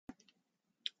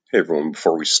Hey everyone,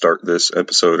 before we start this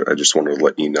episode, I just wanted to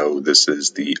let you know this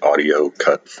is the audio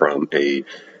cut from a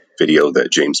video that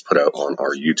James put out on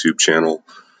our YouTube channel.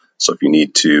 So if you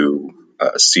need to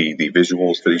see the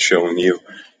visuals that he's showing you,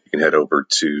 you can head over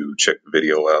to check the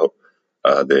video out.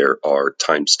 There are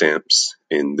timestamps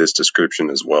in this description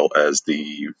as well as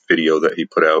the video that he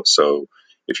put out. So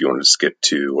if you want to skip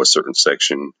to a certain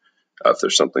section, if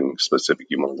there's something specific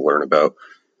you want to learn about,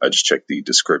 just check the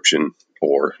description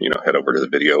or head over to the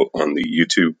video on the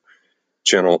YouTube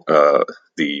channel.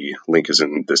 The link is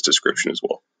in this description as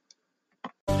well.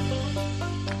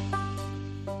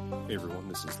 Hey everyone,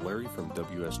 this is Larry from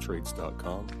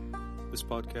WSTrades.com. This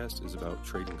podcast is about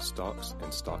trading stocks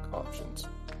and stock options.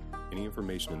 Any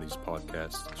information in these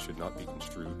podcasts should not be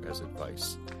construed as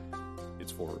advice.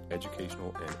 It's for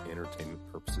educational and entertainment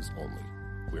purposes only.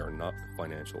 We are not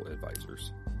financial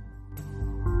advisors.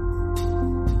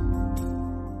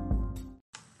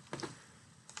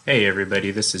 Hey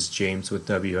everybody, this is James with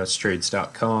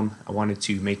WSTrades.com. I wanted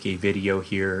to make a video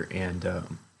here and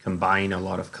combine a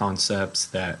lot of concepts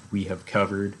that we have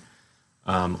covered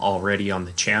already on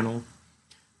the channel,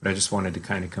 but I just wanted to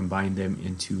kind of combine them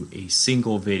into a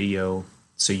single video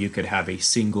so you could have a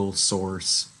single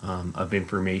source of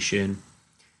information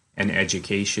and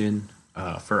education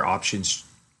for options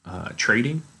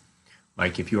trading.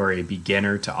 Like if you are a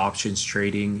beginner to options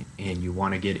trading and you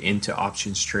want to get into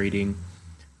options trading,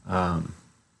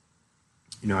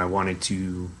 I wanted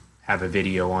to have a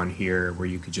video on here where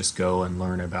you could just go and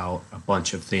learn about a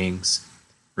bunch of things,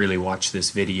 really watch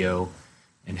this video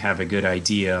and have a good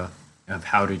idea of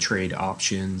how to trade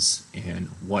options and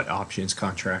what options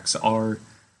contracts are.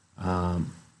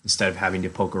 Instead of having to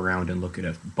poke around and look at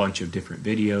a bunch of different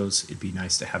videos, it'd be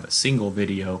nice to have a single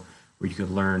video where you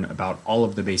could learn about all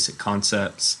of the basic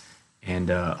concepts and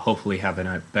hopefully have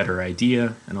a better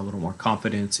idea and a little more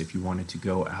confidence if you wanted to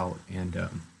go out and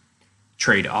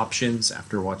trade options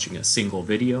after watching a single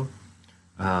video.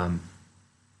 I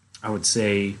would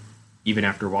say even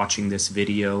after watching this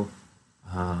video,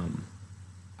 I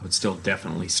would still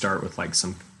definitely start with like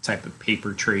some type of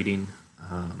paper trading,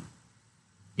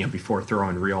 before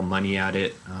throwing real money at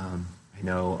it. I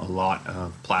know a lot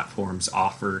of platforms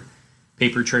offer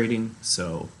paper trading,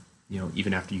 so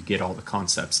even after you get all the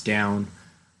concepts down,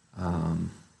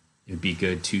 it'd be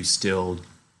good to still,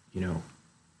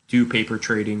 do paper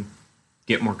trading,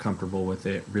 get more comfortable with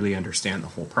it, really understand the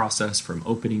whole process from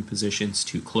opening positions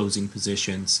to closing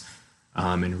positions,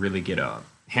 and really get a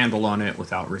handle on it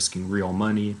without risking real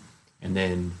money. And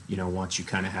then, once you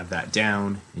kind of have that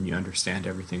down and you understand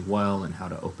everything well and how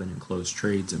to open and close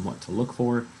trades and what to look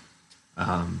for,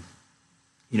 then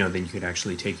you could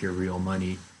actually take your real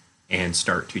money and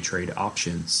start to trade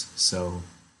options. So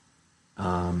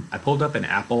I pulled up an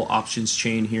Apple options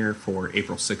chain here for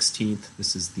April 16th.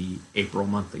 This is the April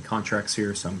monthly contracts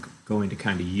here. So I'm going to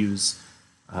kind of use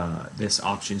this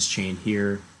options chain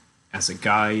here as a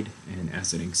guide and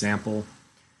as an example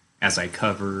as I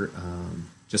cover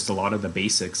just a lot of the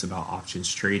basics about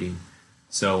options trading.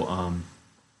 So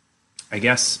I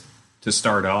guess to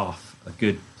start off, a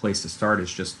good place to start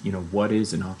is just, what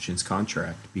is an options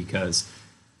contract? Because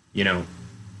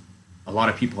a lot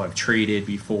of people have traded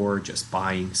before just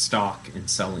buying stock and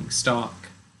selling stock.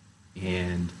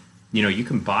 And, you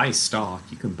can buy stock,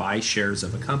 you can buy shares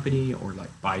of a company or like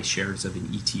buy shares of an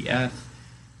ETF,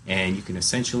 and you can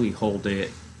essentially hold it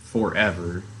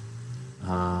forever.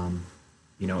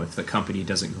 If the company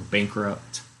doesn't go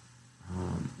bankrupt,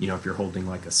 if you're holding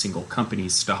like a single company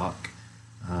stock,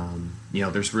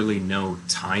 there's really no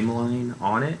timeline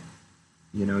on it.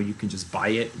 You can just buy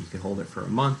it, you can hold it for a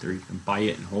month, or you can buy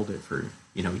it and hold it for,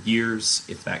 years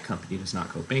if that company does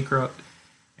not go bankrupt.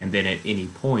 And then at any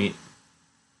point,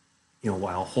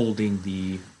 while holding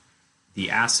the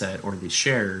asset or the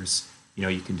shares,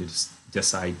 you can just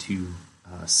decide to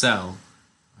sell.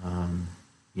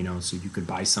 So you could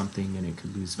buy something and it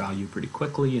could lose value pretty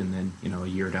quickly. And then, a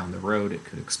year down the road, it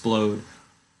could explode.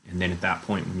 And then at that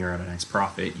point, when you're at a nice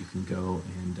profit, you can go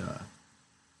and,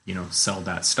 sell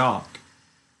that stock.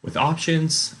 With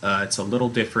options, it's a little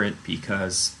different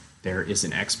because there is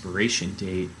an expiration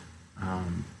date.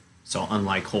 So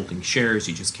unlike holding shares,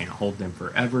 you just can't hold them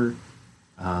forever.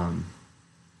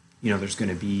 There's going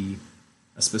to be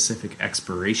a specific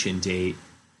expiration date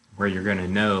where you're going to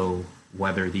know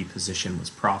whether the position was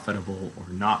profitable or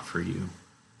not for you.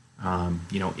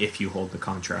 If you hold the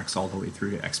contracts all the way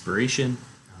through to expiration,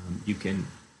 you can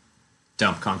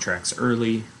dump contracts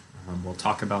early. We'll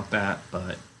talk about that,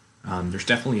 but there's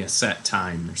definitely a set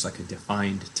time. There's like a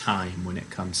defined time when it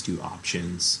comes to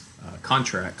options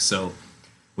contracts. So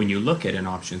when you look at an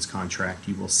options contract,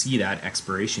 you will see that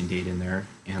expiration date in there.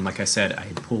 And like I said, I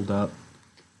had pulled up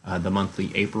the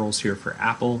monthly Aprils here for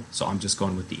Apple. So I'm just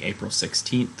going with the April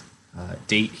 16th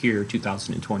date here,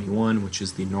 2021, which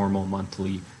is the normal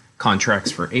monthly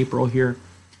contracts for April here.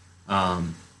 So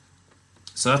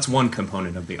that's one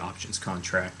component of the options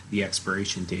contract, the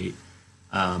expiration date.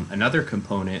 Another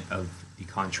component of the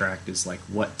contract is like,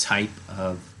 what type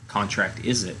of contract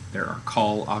is it? There are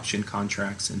call option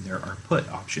contracts and there are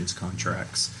put options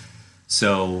contracts.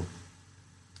 So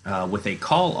with a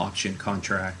call option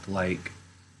contract, like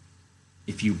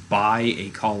if you buy a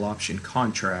call option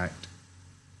contract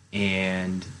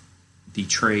and the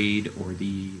trade or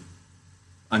the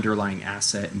underlying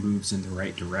asset moves in the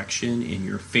right direction in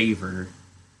your favor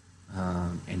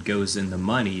and goes in the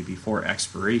money before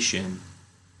expiration,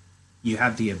 you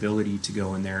have the ability to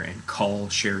go in there and call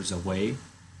shares away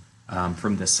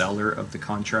from the seller of the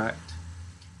contract.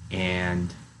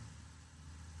 And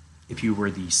if you were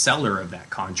the seller of that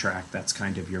contract, that's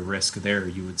kind of your risk there.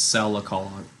 You would sell a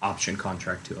call option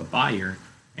contract to a buyer,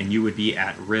 and you would be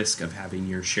at risk of having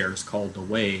your shares called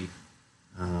away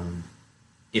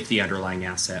if the underlying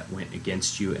asset went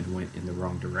against you and went in the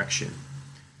wrong direction.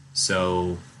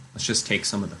 So let's just take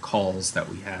some of the calls that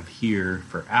we have here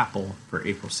for Apple for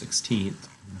April 16th.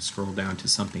 I'm going to scroll down to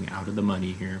something out of the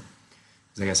money here,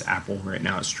 because I guess Apple right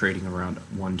now is trading around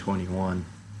 121.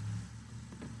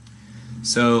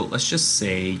 So let's just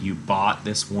say you bought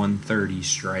this 130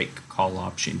 strike call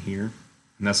option here.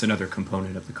 And that's another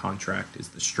component of the contract, is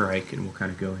the strike, and we'll kind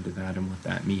of go into that and what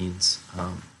that means.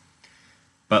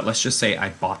 But let's just say I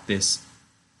bought this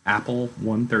Apple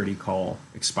 130 call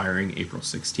expiring April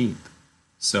 16th.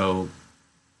 So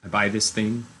I buy this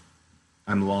thing,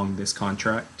 I'm long this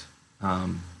contract.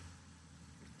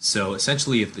 So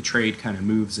essentially, if the trade kind of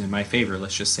moves in my favor,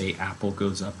 let's just say Apple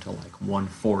goes up to like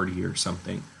 140 or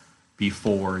something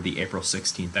before the April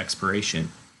 16th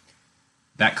expiration,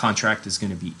 that contract is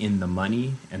going to be in the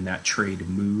money and that trade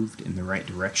moved in the right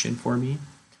direction for me.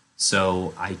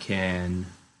 So I can,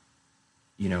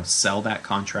 sell that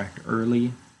contract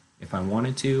early if I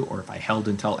wanted to, or if I held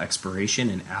until expiration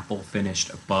and Apple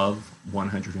finished above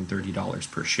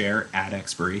 $130 per share at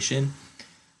expiration,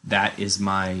 that is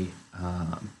my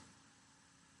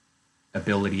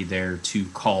ability there to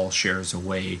call shares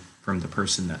away from the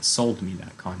person that sold me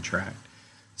that contract.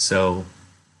 So,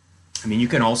 you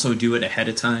can also do it ahead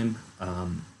of time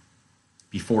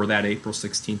before that April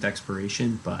 16th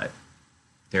expiration, but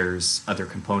there's other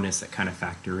components that kind of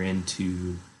factor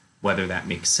into whether that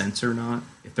makes sense or not.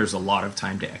 If there's a lot of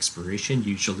time to expiration,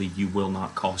 usually you will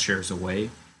not call shares away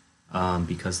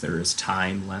because there is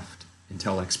time left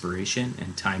until expiration,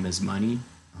 and time is money.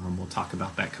 We'll talk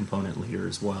about that component later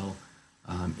as well.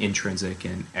 Intrinsic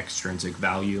and extrinsic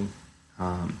value.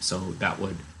 So that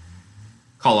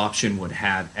call option would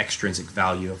have extrinsic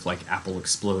value if like Apple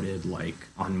exploded like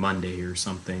on Monday or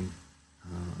something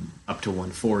up to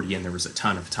 140 and there was a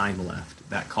ton of time left.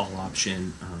 That call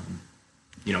option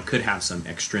could have some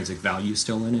extrinsic value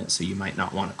still in it, so you might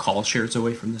not want to call shares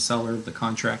away from the seller of the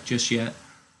contract just yet,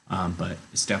 but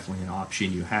it's definitely an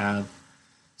option you have.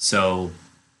 So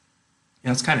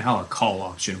that's kind of how a call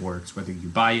option works. Whether you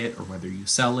buy it or whether you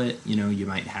sell it, you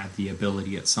might have the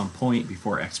ability at some point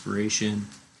before expiration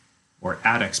or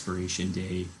at expiration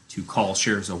day to call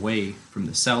shares away from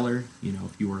the seller.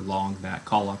 If you were long that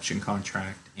call option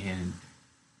contract, and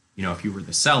if you were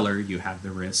the seller, you have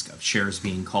the risk of shares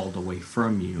being called away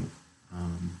from you,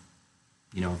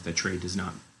 if the trade does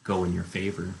not go in your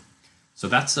favor. So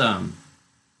that's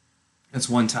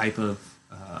one type of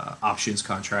options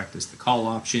contract, is the call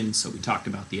option. So we talked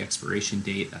about the expiration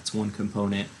date. That's one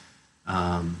component.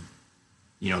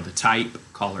 The type,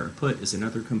 call or put, is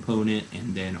another component.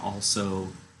 And then also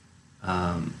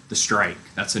the strike.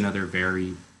 That's another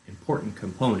very important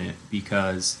component,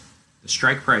 because the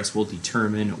strike price will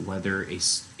determine whether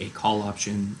a call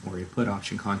option or a put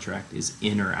option contract is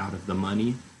in or out of the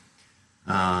money.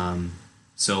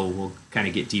 So we'll kind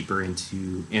of get deeper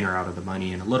into in or out of the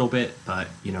money in a little bit, but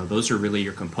those are really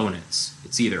your components.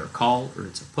 It's either a call or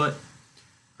it's a put.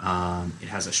 It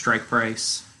has a strike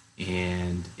price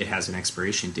and it has an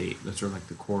expiration date. Those are like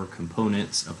the core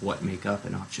components of what make up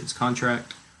an options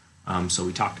contract. So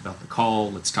we talked about the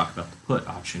call. Let's talk about the put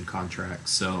option contract.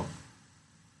 So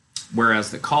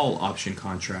whereas the call option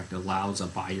contract allows a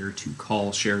buyer to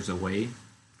call shares away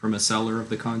from a seller of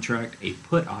the contract, a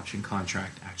put option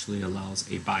contract actually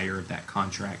allows a buyer of that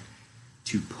contract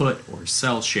to put or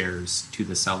sell shares to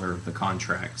the seller of the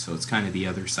contract. So it's kind of the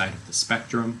other side of the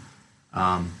spectrum.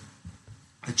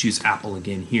 Let's use Apple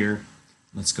again here.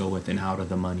 Let's go with an out of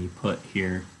the money put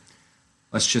here.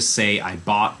 let's just say I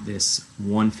bought this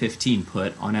 115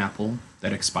 put on Apple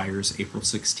that expires April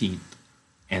 16th,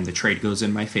 and the trade goes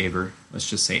in my favor. Let's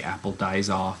just say Apple dies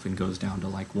off and goes down to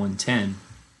like 110.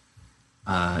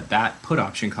 That put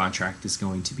option contract is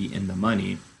going to be in the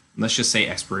money. Let's just say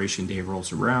expiration day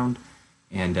rolls around,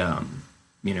 and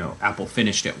Apple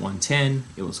finished at 110.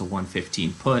 It was a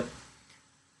 115 put.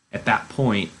 At that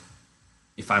point,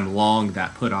 if I'm long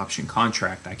that put option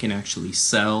contract, I can actually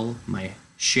sell my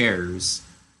shares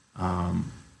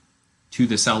to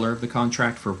the seller of the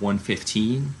contract for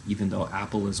 115, even though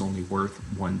Apple is only worth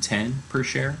 110 per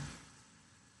share.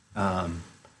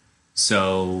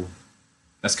 So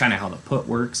that's kind of how the put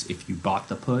works. If you bought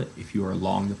the put, if you are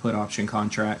long the put option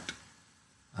contract,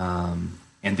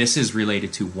 and this is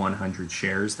related to 100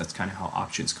 shares. That's kind of how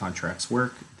options contracts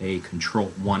work. They control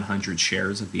 100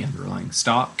 shares of the underlying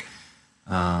stock.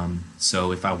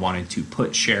 So if I wanted to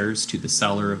put shares to the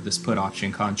seller of this put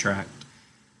option contract,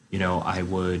 I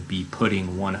would be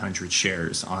putting 100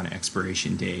 shares on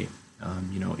expiration day.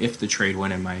 If the trade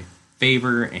went in my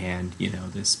favor and,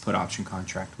 this put option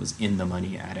contract was in the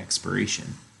money at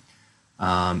expiration.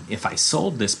 If I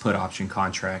sold this put option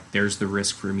contract, there's the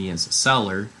risk for me as a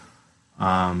seller.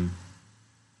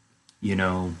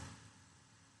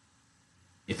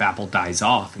 If Apple dies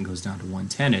off and goes down to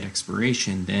 110 at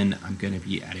expiration, then I'm going to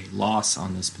be at a loss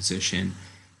on this position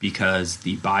because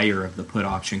the buyer of the put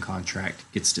option contract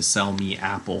gets to sell me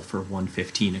Apple for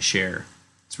 115 a share.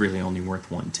 It's really only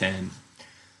worth 110.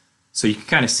 So you can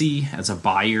kind of see as a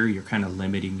buyer, you're kind of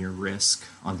limiting your risk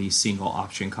on these single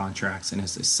option contracts. And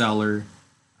as a seller,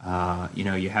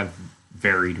 you have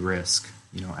varied risk.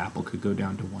 Apple could go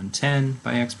down to 110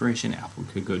 by expiration. Apple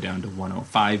could go down to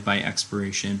 105 by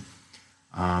expiration.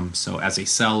 So as a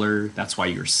seller, that's why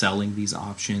you're selling these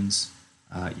options.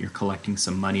 You're collecting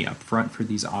some money up front for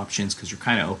these options because you're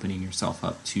kind of opening yourself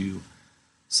up to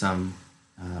some,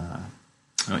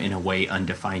 in a way,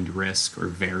 undefined risk or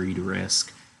varied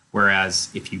risk. Whereas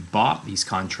if you bought these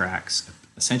contracts,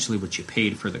 essentially what you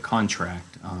paid for the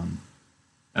contract,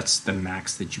 that's the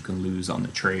max that you can lose on the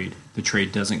trade. The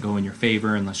trade doesn't go in your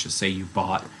favor, and let's just say you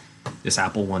bought this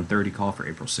Apple 130 call for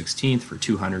April 16th for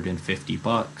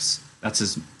 $250.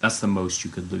 That's the most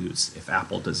you could lose if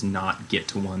Apple does not get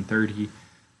to 130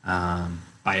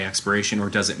 by expiration, or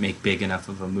doesn't make big enough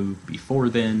of a move before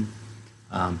then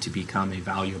to become a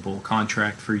valuable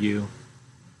contract for you,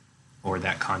 or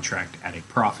that contract at a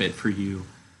profit for you.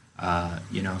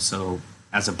 So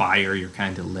as a buyer, you're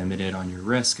kind of limited on your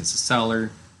risk. As a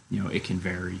seller, it can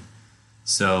vary.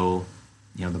 So,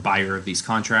 the buyer of these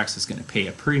contracts is going to pay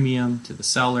a premium to the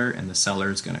seller, and the seller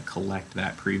is going to collect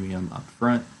that premium up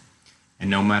front. And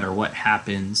no matter what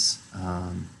happens,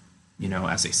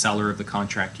 as a seller of the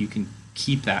contract, you can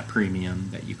keep that premium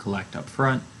that you collect up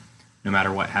front. No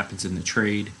matter what happens in the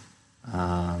trade,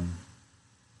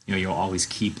 you'll always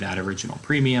keep that original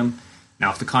premium. Now,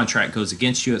 if the contract goes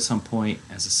against you at some point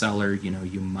as a seller,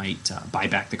 you might buy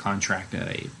back the contract at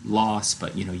a loss,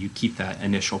 but, you keep that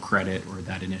initial credit or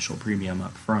that initial premium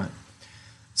up front.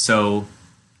 So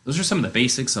those are some of the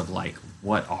basics of like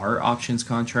what are options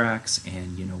contracts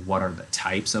and, what are the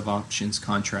types of options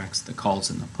contracts, the calls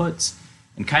and the puts,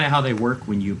 and kind of how they work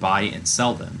when you buy and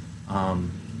sell them.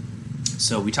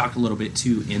 So we talked a little bit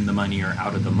too in the money or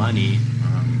out of the money.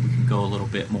 We can go a little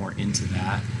bit more into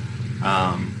that.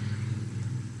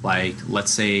 Like,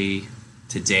 let's say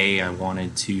today I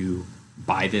wanted to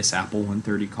buy this Apple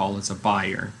 130 call as a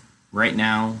buyer. Right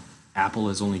now, Apple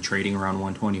is only trading around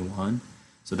 121.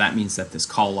 So that means that this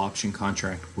call option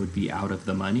contract would be out of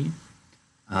the money.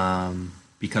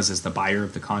 Because as the buyer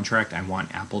of the contract, I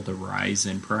want Apple to rise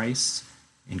in price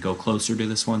and go closer to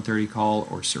this 130 call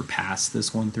or surpass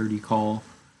this 130 call.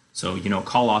 So,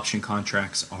 call option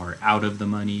contracts are out of the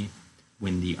money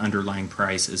when the underlying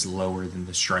price is lower than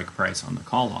the strike price on the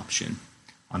call option.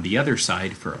 On the other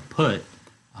side, for a put,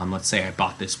 let's say I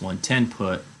bought this 110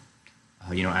 put,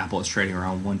 Apple is trading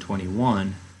around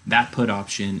 121. That put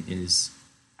option is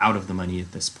out of the money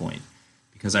at this point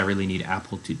because I really need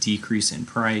Apple to decrease in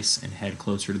price and head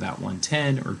closer to that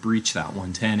 110 or breach that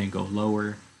 110 and go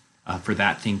lower for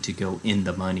that thing to go in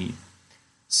the money.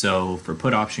 So for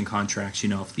put option contracts,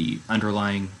 if the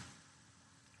underlying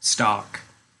stock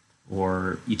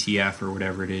or ETF or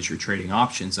whatever it is you're trading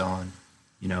options on,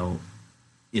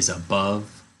 is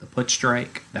above the put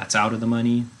strike, that's out of the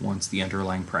money. Once the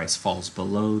underlying price falls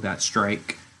below that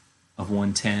strike of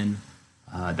 110,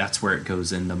 that's where it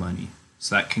goes in the money.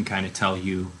 So that can kind of tell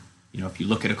you, if you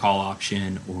look at a call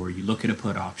option or you look at a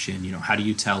put option, how do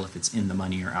you tell if it's in the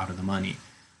money or out of the money?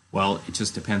 Well, it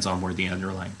just depends on where the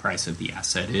underlying price of the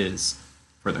asset is.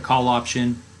 For the call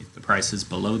option, if the price is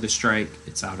below the strike,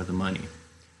 it's out of the money.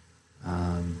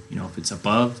 If it's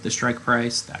above the strike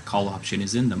price, that call option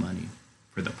is in the money.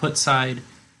 For the put side,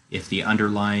 if the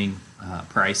underlying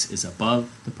price is above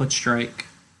the put strike,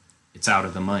 it's out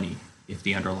of the money. If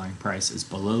the underlying price is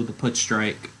below the put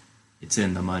strike, it's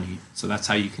in the money. So that's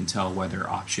how you can tell whether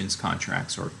options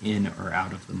contracts are in or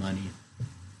out of the money.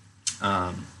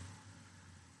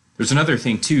 There's another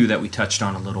thing too that we touched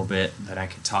on a little bit that I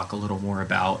could talk a little more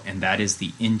about, and that is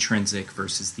the intrinsic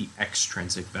versus the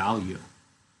extrinsic value.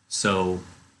 So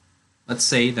let's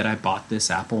say that I bought this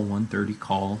Apple 130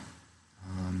 call,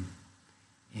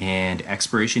 and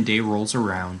expiration day rolls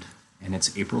around, and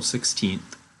it's April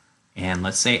 16th. And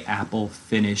let's say Apple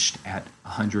finished at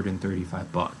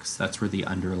 $135. That's where the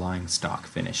underlying stock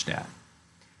finished at.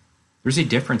 There's a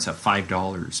difference of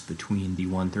 $5 between the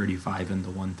 135 and the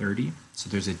 130. So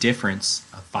there's a difference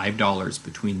of $5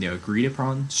 between the agreed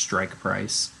upon strike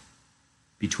price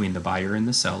between the buyer and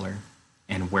the seller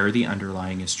and where the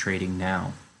underlying is trading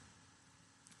now.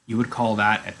 You would call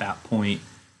that at that point,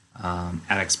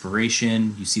 at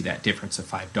expiration, you see that difference of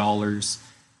 $5.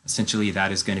 Essentially,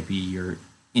 that is going to be your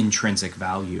intrinsic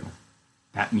value.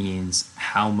 That means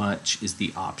how much is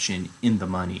the option in the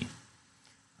money.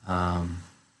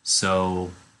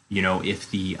 So, if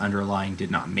the underlying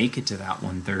did not make it to that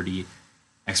 130,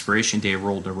 expiration day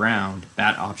rolled around,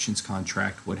 that options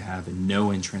contract would have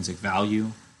no intrinsic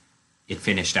value. It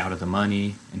finished out of the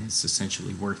money and is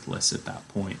essentially worthless at that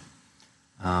point.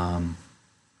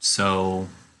 So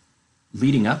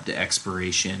leading up to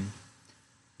expiration,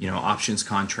 options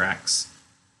contracts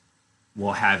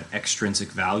will have extrinsic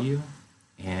value,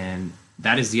 and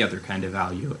that is the other kind of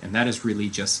value, and that is really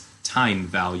just time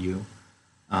value.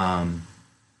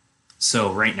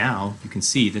 So right now, you can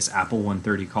see this Apple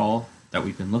 130 call that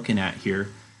we've been looking at here.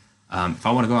 If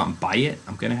I want to go out and buy it,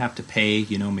 I'm going to have to pay,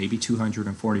 maybe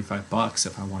 $245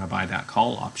 if I want to buy that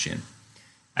call option.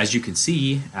 As you can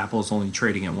see, Apple is only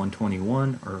trading at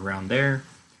 121 or around there.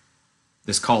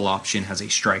 This call option has a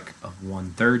strike of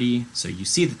 130. So you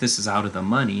see that this is out of the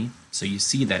money. So you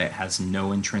see that it has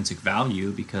no intrinsic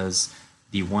value because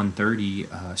the 130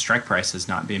 strike price has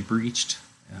not been breached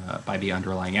by the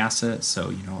underlying asset.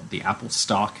 So, the Apple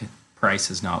stock price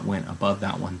has not went above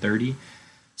that 130.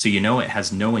 So it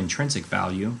has no intrinsic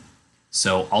value.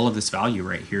 So all of this value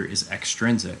right here is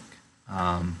extrinsic.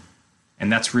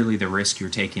 And that's really the risk you're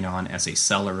taking on as a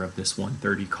seller of this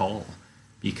 130 call,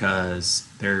 because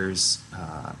there's,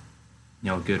 a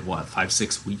good,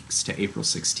 5-6 weeks to April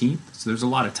 16th. So there's a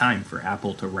lot of time for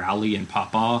Apple to rally and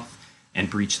pop off and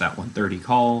breach that 130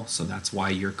 call. So that's why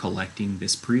you're collecting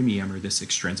this premium or this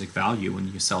extrinsic value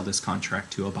when you sell this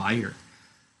contract to a buyer.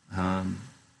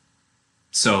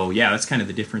 So that's kind of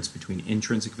the difference between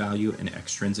intrinsic value and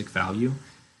extrinsic value,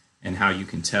 and how you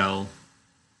can tell,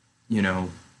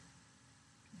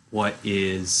 what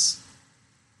is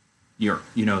your,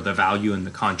 the value in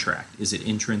the contract. Is it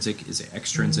intrinsic? Is it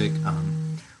extrinsic?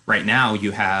 Right now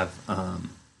you have, the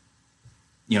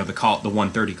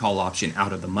 130 call option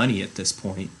out of the money at this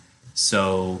point.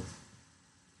 So,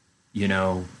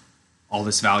 all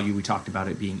this value, we talked about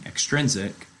it being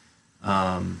extrinsic.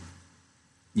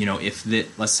 If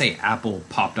let's say Apple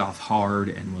popped off hard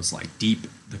and was like deep,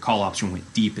 the call option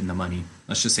went deep in the money.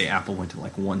 Let's just say Apple went to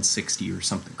like 160 or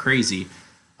something crazy.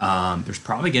 There's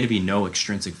probably going to be no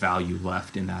extrinsic value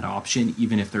left in that option,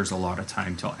 even if there's a lot of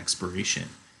time till expiration.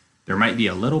 There might be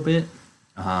a little bit,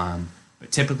 but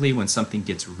typically when something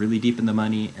gets really deep in the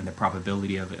money and the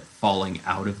probability of it falling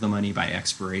out of the money by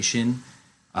expiration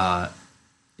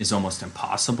is almost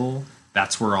impossible,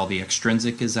 that's where all the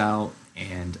extrinsic is out,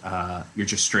 and you're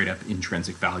just straight up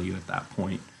intrinsic value at that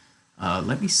point.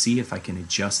 Let me see if I can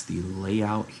adjust the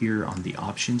layout here on the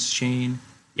options chain.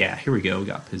 Yeah, here we go. We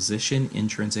got position,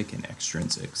 intrinsic, and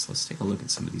extrinsic. So let's take a look at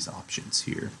some of these options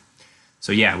here.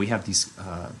 So we have these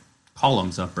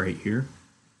columns up right here.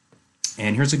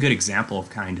 And here's a good example of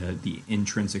kind of the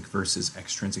intrinsic versus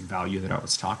extrinsic value that I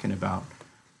was talking about.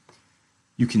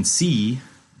 You can see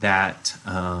that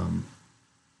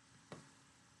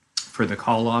for the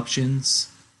call options,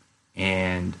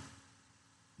 and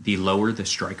the lower the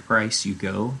strike price you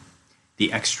go,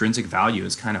 the extrinsic value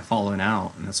is kind of falling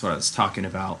out. And that's what I was talking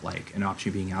about, like an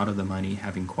option being out of the money,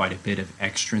 having quite a bit of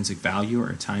extrinsic value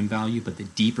or time value. But the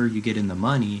deeper you get in the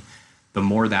money, the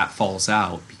more that falls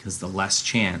out, because the less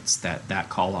chance that that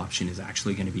call option is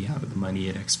actually going to be out of the money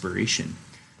at expiration.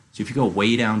 So if you go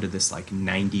way down to this like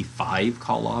 95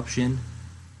 call option,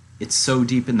 it's so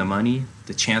deep in the money,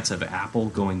 the chance of Apple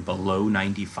going below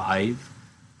 95,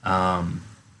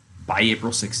 by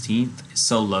April 16th is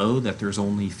so low that there's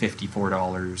only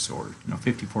 $54 or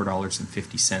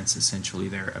 $54.50 essentially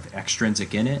there of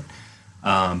extrinsic in it,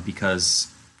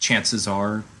 because chances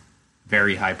are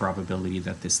very high probability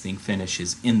that this thing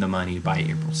finishes in the money by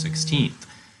April 16th.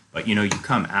 But you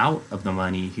come out of the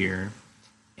money here,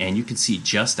 and you can see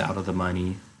just out of the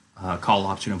money, call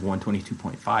option of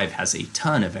 122.5 has a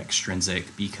ton of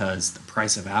extrinsic because the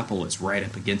price of Apple is right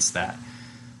up against that.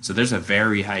 So there's a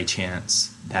very high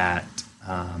chance that,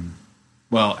 a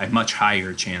much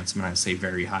higher chance, I'm not going to say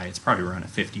very high, it's probably around a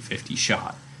 50-50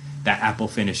 shot, that Apple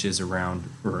finishes above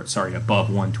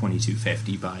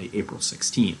 122.50 by April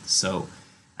 16th. So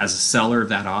as a seller of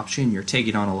that option, you're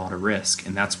taking on a lot of risk,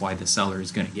 and that's why the seller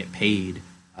is going to get paid,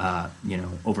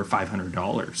 over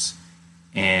 $500.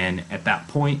 And at that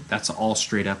point, that's all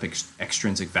straight up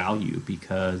extrinsic value,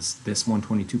 because this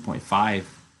 122.5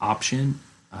 option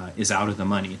is out of the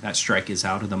money. That strike is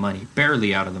out of the money,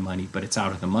 barely out of the money, but it's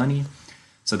out of the money.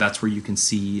 So that's where you can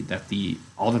see that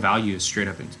all the value is straight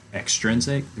up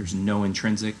extrinsic. There's no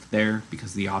intrinsic there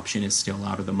because the option is still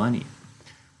out of the money.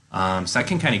 So that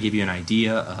can kind of give you an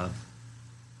idea of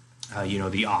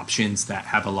the options that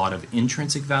have a lot of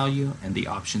intrinsic value and the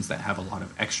options that have a lot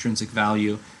of extrinsic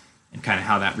value, and kind of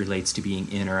how that relates to being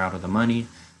in or out of the money.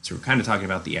 So we're kind of talking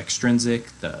about the extrinsic,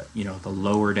 the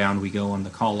lower down we go on the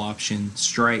call option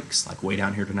strikes, like way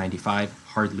down here to 95,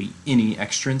 hardly any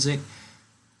extrinsic.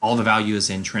 All the value is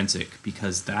intrinsic,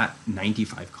 because that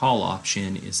 95 call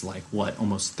option is like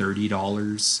almost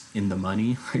 $30 in the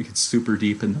money. Like, it's super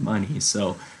deep in the money.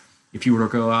 So if you were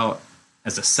to go out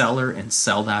as a seller and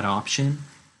sell that option,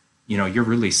 you're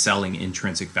really selling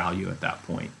intrinsic value at that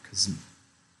point, because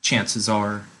chances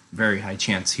are, very high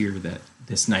chance here, that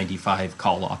this 95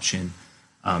 call option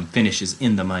finishes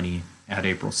in the money at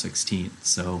April 16th.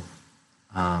 So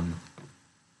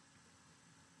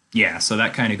so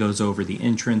that kind of goes over the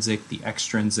intrinsic, the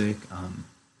extrinsic,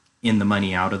 in the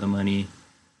money, out of the money.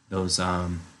 Those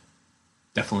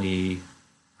definitely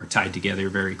are tied together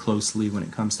very closely when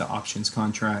it comes to options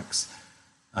contracts.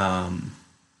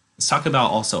 Let's talk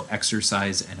about also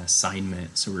exercise and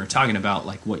assignment. So we're talking about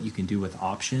what you can do with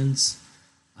options,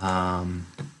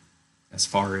 as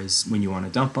far as when you want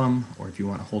to dump them or if you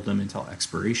want to hold them until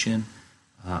expiration.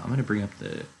 I'm going to bring up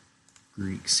the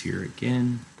Greeks here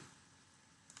again.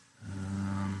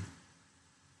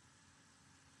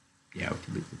 We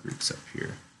can leave the Greeks up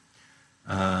here.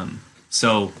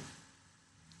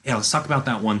 Let's talk about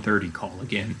that 130 call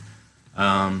again.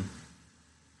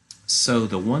 So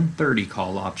the 130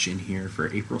 call option here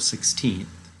for April 16th,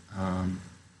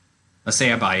 let's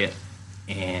say I buy it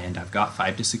and I've got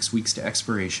 5 to 6 weeks to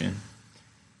expiration,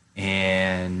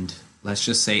 and let's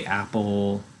just say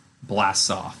Apple blasts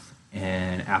off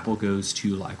and Apple goes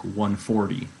to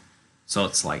 140. So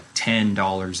it's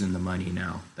 $10 in the money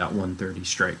now, that 130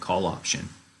 strike call option.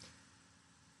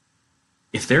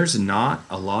 If there's not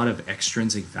a lot of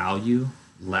extrinsic value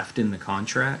left in the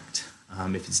contract,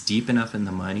 if it's deep enough in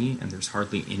the money and there's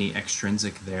hardly any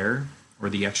extrinsic there, or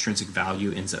the extrinsic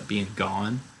value ends up being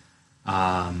gone,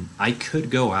 I could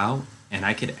go out and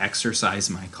I could exercise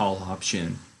my call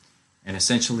option. And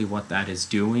essentially what that is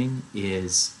doing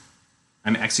is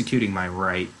I'm executing my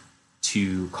right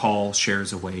to call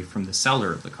shares away from the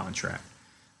seller of the contract.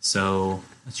 So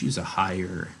let's use a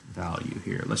higher value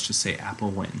here. Let's just say Apple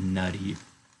went nutty.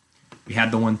 We had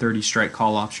the 130 strike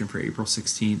call option for April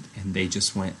 16th, and they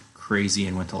just went crazy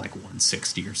and went to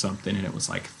 160 or something, and it was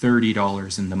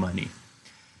 $30 in the money.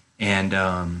 And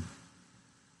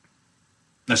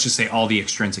let's just say all the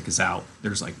extrinsic is out.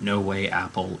 There's no way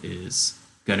Apple is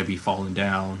going to be falling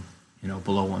down,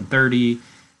 below 130,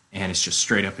 and it's just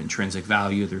straight up intrinsic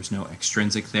value. There's no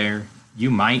extrinsic there.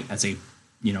 You might,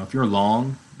 if you're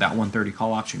long that 130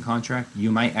 call option contract,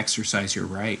 you might exercise your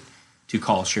right to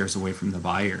call shares away from the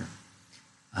buyer.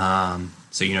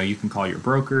 So you can call your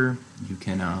broker. You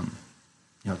can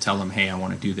tell them, hey, I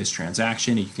want to do this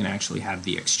transaction, and you can actually have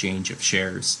the exchange of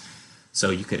shares.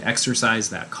 So you could exercise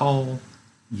that call.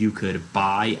 You could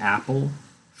buy Apple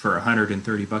for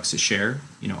 $130 a share,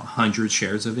 100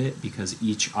 shares of it, because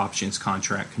each options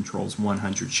contract controls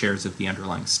 100 shares of the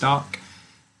underlying stock.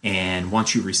 And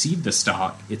once you receive the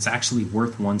stock, it's actually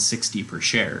worth $160 per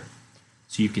share.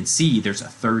 So you can see there's a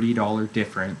 $30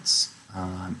 difference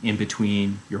in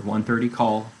between your 130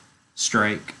 call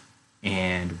strike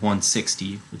and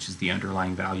 160, which is the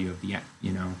underlying value of the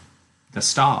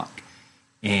stock.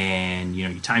 And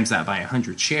you times that by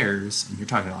 100 shares, and you're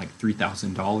talking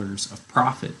 $3,000 of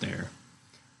profit there.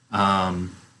 Let's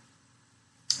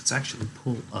actually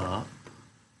pull up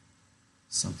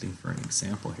something for an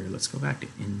example here. Let's go back to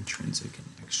intrinsic and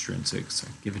extrinsic. So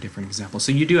I give a different example.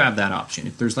 So you do have that option.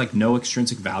 If there's like no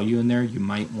extrinsic value in there, you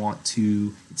might want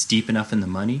to, it's deep enough in the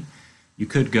money. You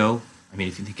could go, I mean,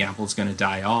 if you think Apple's going to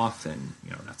die off and,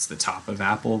 that's the top of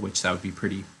Apple, which that would be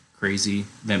pretty crazy,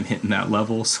 them hitting that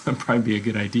level. So it'd probably be a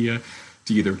good idea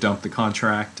to either dump the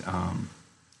contract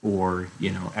or,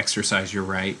 exercise your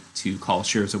right to call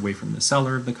shares away from the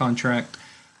seller of the contract.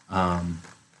 You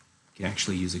can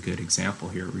actually use a good example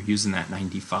here. We're using that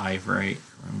 95, right?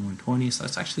 Around 120. So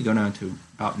let's actually go down to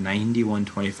about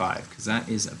 91.25 because that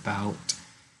is about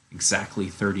exactly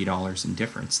 $30 in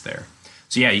difference there.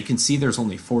 So yeah, you can see there's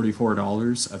only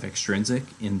 $44 of extrinsic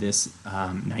in this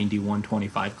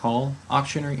 91.25 call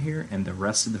option right here, and the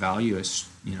rest of the value is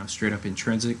straight up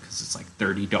intrinsic because it's like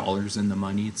 $30 in the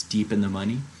money. It's deep in the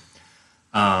money.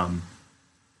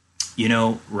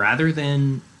 Rather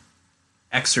than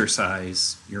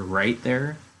exercise your right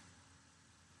there,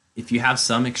 if you have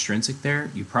some extrinsic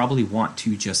there, you probably want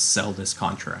to just sell this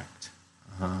contract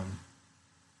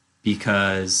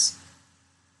because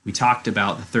we talked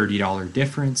about the $30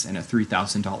 difference and a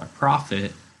 $3,000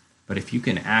 profit. But if you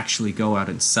can actually go out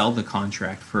and sell the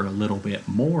contract for a little bit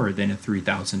more than a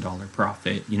 $3,000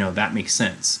 profit, that makes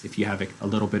sense. If you have a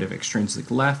little bit of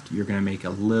extrinsic left, you're going to make a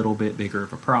little bit bigger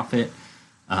of a profit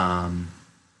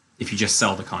if you just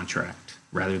sell the contract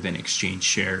rather than exchange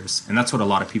shares. And that's what a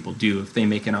lot of people do. If they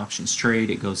make an options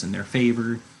trade, it goes in their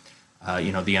favor.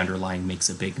 The underlying makes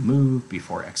a big move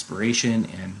before expiration,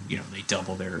 and they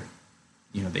double the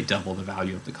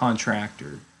value of the contract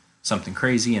or something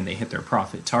crazy, and they hit their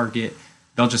profit target.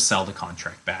 They'll just sell the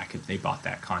contract back if they bought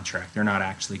that contract. They're not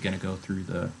actually going to go through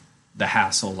the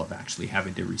hassle of actually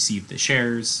having to receive the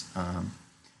shares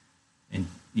and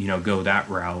go that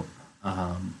route.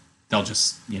 They'll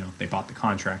just, if they bought the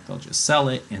contract, they'll just sell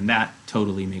it. And that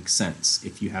totally makes sense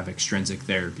if you have extrinsic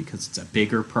there, because it's a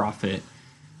bigger profit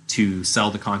to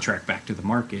sell the contract back to the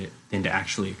market than to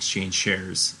actually exchange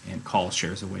shares and call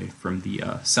shares away from the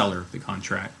seller of the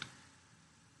contract.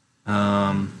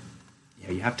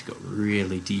 You have to go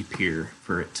really deep here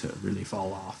for it to really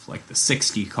fall off. Like the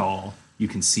 60 call, you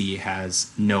can see has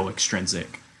no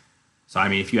extrinsic. So, I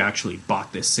mean, if you actually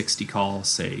bought this 60 call,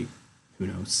 say,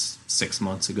 6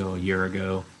 months ago, a year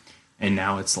ago, and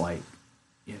now it's like,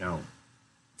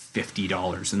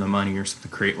 $50 in the money or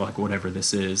something, like whatever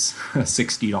this is,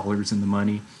 $60 in the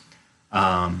money.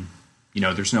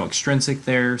 There's no extrinsic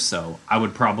there, so I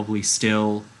would probably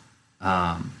still,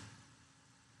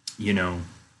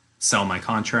 sell my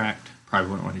contract. Probably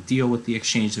wouldn't want to deal with the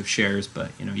exchange of shares, but,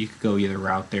 you could go either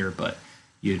route there, but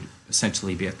you'd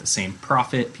essentially be at the same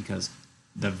profit because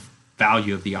the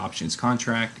value of the options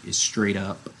contract is straight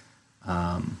up,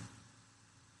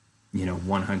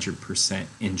 100%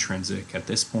 intrinsic at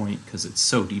this point because it's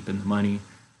so deep in the money.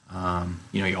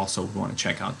 You also would want to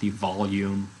check out the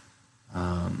volume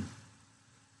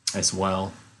as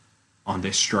well on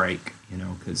this strike,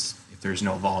 because if there's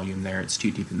no volume there, it's too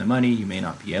deep in the money. You may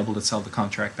not be able to sell the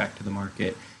contract back to the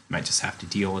market. You might just have to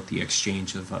deal with the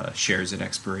exchange of shares at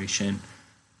expiration.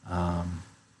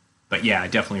 But yeah, I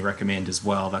definitely recommend as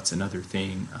well. That's another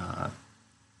thing,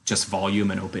 just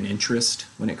volume and open interest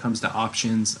when it comes to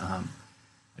options. I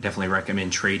definitely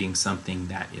recommend trading something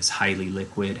that is highly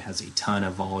liquid, has a ton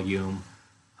of volume,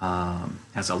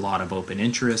 has a lot of open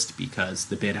interest, because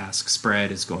the bid-ask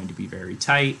spread is going to be very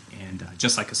tight. And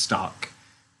just like a stock,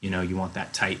 you want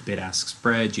that tight bid-ask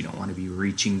spread. You don't want to be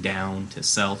reaching down to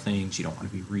sell things. You don't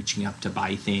want to be reaching up to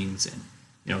buy things. And,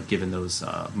 given those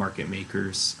market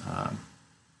makers,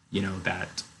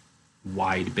 that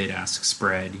wide bid-ask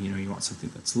spread, you want something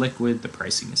that's liquid, the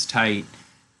pricing is tight,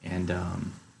 and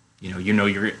you're not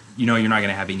going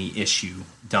to have any issue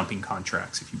dumping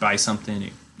contracts. If you buy something,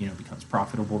 it becomes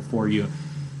profitable for you.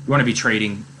 You want to be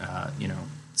trading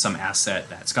some asset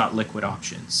that's got liquid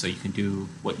options, so you can do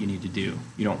what you need to do.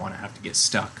 You don't want to have to get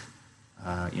stuck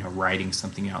riding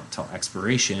something out until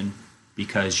expiration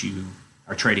because you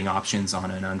are trading options on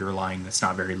an underlying that's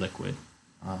not very liquid.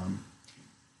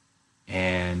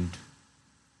 And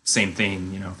same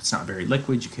thing, if it's not very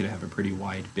liquid, you could have a pretty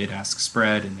wide bid-ask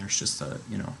spread, and there's just a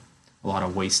lot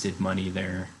of wasted money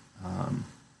there.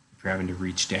 If you're having to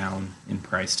reach down in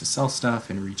price to sell stuff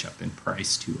and reach up in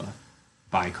price to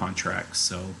buy contracts.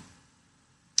 So,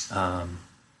 so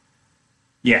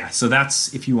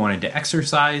that's if you wanted to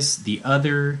exercise. The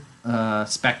other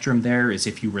spectrum there is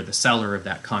if you were the seller of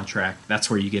that contract. That's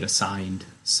where you get assigned.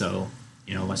 So,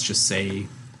 let's just say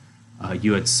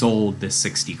you had sold this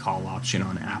 60 call option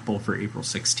on Apple for April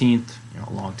 16th,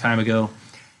 a long time ago.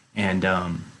 And,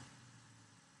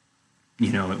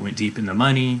 it went deep in the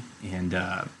money, and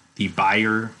the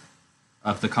buyer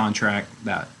of the contract,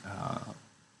 that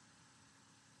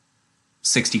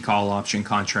 60 call option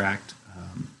contract,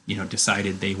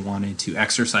 decided they wanted to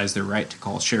exercise their right to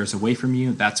call shares away from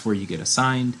you, that's where you get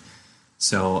assigned.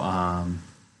 So,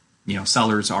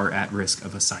 sellers are at risk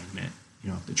of assignment.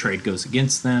 If the trade goes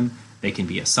against them, they can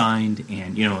be assigned,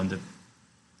 and in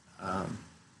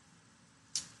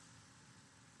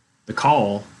the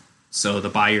call, so the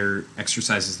buyer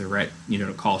exercises their right,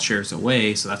 to call shares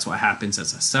away. So that's what happens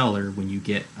as a seller when you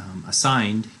get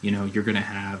assigned. You're going to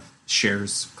have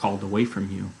shares called away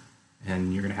from you,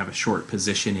 and you're going to have a short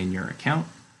position in your account.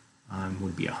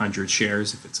 Would be 100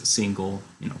 shares if it's a single,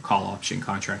 call option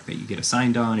contract that you get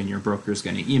assigned on, and your broker is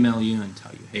going to email you and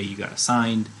tell you, hey, you got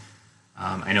assigned.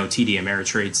 I know TD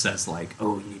Ameritrade says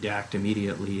you need to act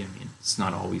immediately. I mean, it's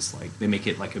not always they make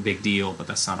it like a big deal, but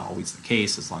that's not always the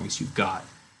case. As long as you've got,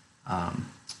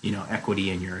 equity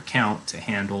in your account to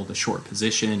handle the short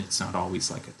position, it's not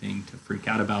always like a thing to freak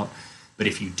out about. But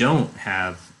if you don't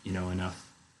have, enough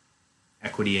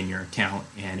equity in your account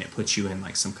and it puts you in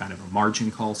some kind of a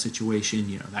margin call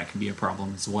situation, that can be a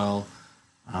problem as well.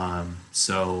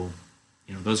 So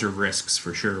those are risks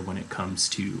for sure when it comes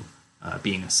to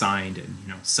being assigned and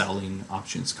selling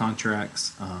options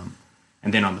contracts.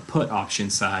 And then on the put option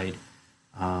side,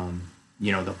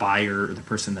 the buyer or the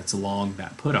person that's long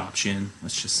that put option,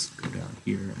 let's just go down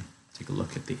here and take a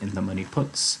look at the in the money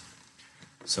puts.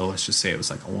 So let's just say it was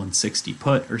like a 160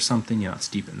 put or something, it's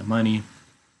deep in the money.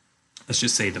 Let's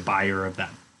just say the buyer of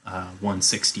that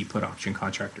 160 put option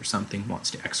contract or something wants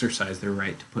to exercise their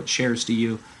right to put shares to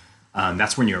you.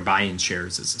 That's when you're buying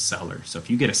shares as a seller. So if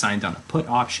you get assigned on a put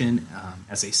option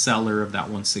as a seller of that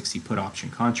 160 put option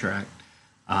contract,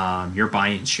 you're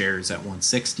buying shares at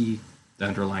 160. The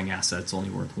underlying asset's only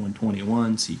worth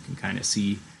 121, so you can kind of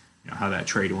see how that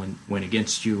trade went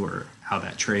against you, or how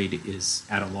that trade is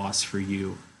at a loss for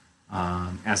you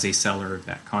as a seller of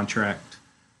that contract.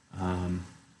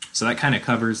 So that kind of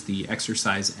covers the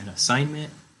exercise and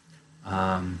assignment.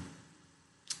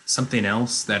 Something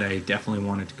else that I definitely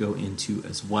wanted to go into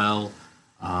as well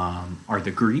are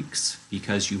the Greeks,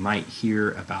 because you might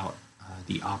hear about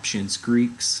the options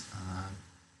Greeks,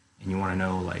 and you want to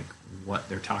know what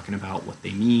they're talking about, what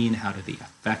they mean, how do they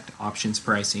affect options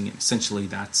pricing, and essentially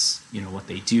that's what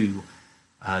they do.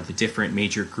 The different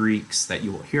major Greeks that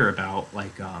you will hear about,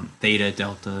 theta,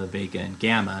 delta, vega, and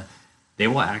gamma, they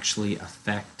will actually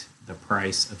affect the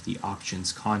price of the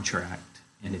options contract,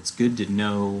 and it's good to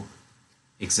know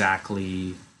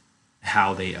exactly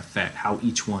how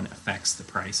each one affects the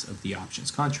price of the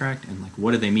options contract, and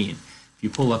what do they mean. If you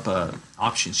pull up a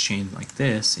options chain like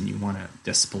this and you want to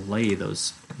display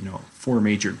those 4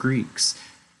 major Greeks,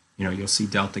 you'll see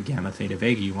delta, gamma, theta,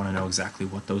 vega. You want to know exactly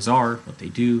what those are, what they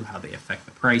do, how they affect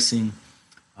the pricing.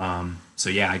 I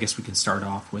guess we can start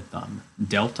off with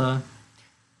delta.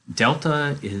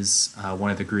 Delta is one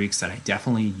of the Greeks that I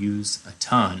definitely use a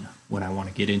ton when I want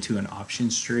to get into an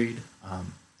options trade.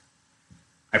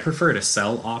 I prefer to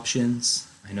sell options.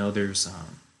 I know there's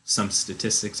some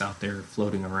statistics out there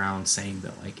floating around saying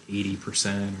that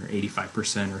 80% or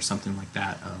 85% or something like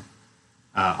that of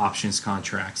options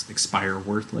contracts expire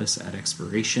worthless at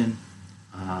expiration.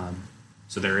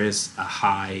 So there is a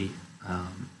high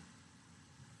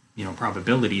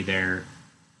probability there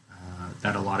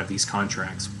that a lot of these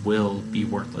contracts will be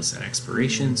worthless at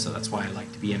expiration. So that's why I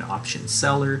like to be an option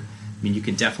seller. I mean, you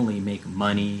can definitely make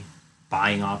money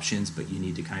buying options, but you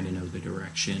need to kind of know the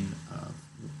direction of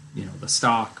the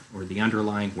stock or the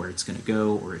underlying, where it's going to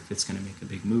go, or if it's going to make a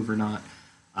big move or not.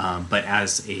 But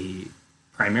as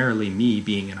primarily me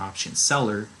being an option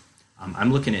seller,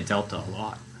 I'm looking at delta a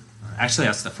lot. Actually,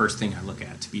 that's the first thing I look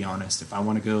at, to be honest. If I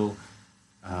want to go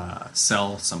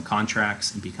sell some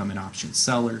contracts and become an option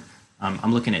seller,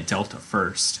 I'm looking at delta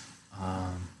first.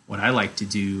 What I like to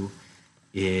do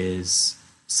is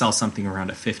sell something around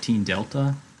a 15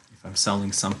 delta. If I'm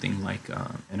selling something like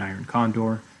an iron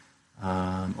condor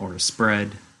or a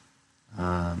spread,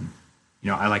 I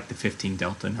like the 15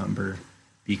 delta number,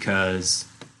 because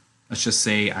let's just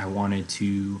say I wanted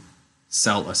to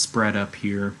sell a spread up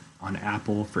here on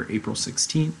Apple for April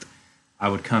 16th. I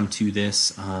would come to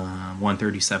this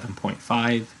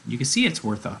 137.5. You can see it's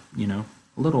worth a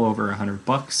little over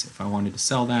 $100 if I wanted to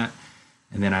sell that.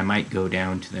 And then I might go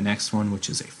down to the next one, which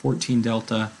is a 14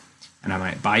 delta, and I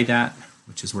might buy that,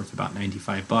 which is worth about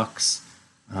 $95.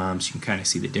 So you can kind of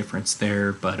see the difference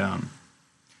there. But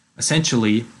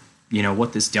essentially,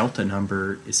 what this delta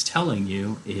number is telling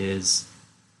you is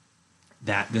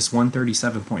that this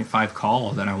 137.5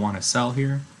 call that I want to sell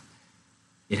here,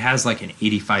 it has an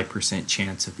 85%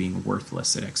 chance of being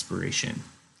worthless at expiration.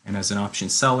 And as an option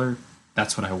seller,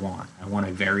 That's what I want. I want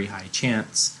a very high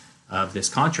chance of this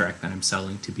contract that I'm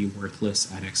selling to be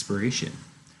worthless at expiration.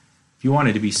 If you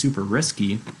wanted to be super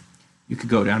risky, you could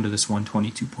go down to this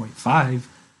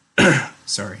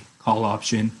 122.5 call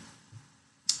option.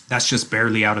 That's just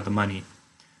barely out of the money.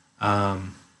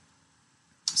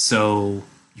 So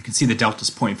you can see the delta's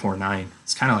 0.49.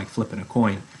 It's kind of like flipping a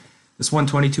coin. This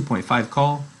 122.5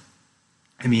 call,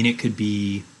 I mean, it could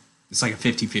be, it's like a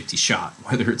 50-50 shot,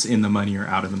 whether it's in the money or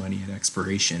out of the money at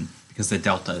expiration, because the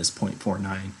delta is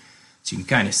 0.49. So you can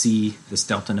kind of see this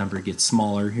delta number gets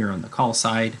smaller here on the call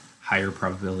side, higher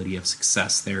probability of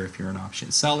success there if you're an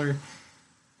option seller.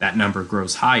 That number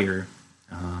grows higher,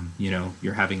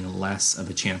 you're having less of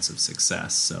a chance of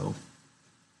success. So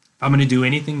if I'm going to do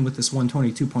anything with this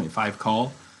 122.5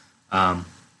 call,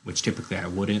 which typically I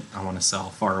wouldn't, I want to sell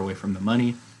far away from the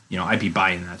money, I'd be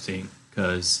buying that thing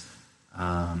because,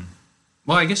 I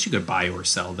guess you could buy or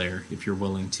sell there if you're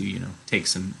willing to,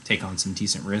 take on some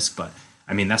decent risk. But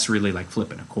I mean, that's really like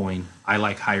flipping a coin. I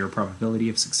like higher probability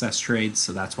of success trades,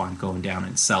 so that's why I'm going down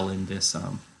and selling this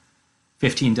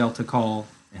 15 delta call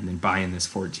and then buying this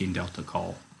 14 delta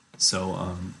call.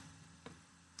 So,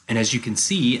 and as you can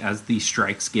see, as these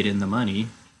strikes get in the money,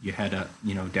 you head up,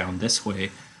 down this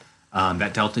way.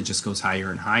 That delta just goes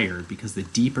higher and higher because the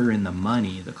deeper in the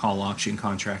money the call option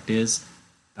contract is,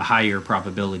 the higher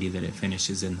probability that it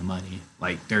finishes in the money.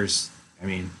 Like this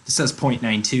says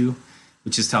 0.92,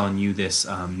 which is telling you this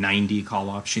 90 call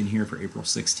option here for April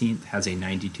 16th has a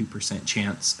 92%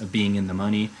 chance of being in the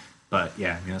money. But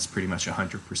yeah, that's pretty much a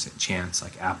 100% chance.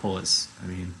 Like Apple is,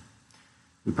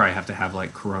 we probably have to have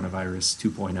like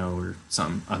coronavirus 2.0 or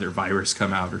some other virus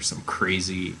come out or some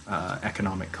crazy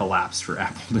economic collapse for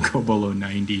Apple to go below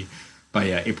 90 by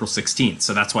April 16th.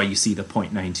 So that's why you see the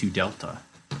 0.92 delta.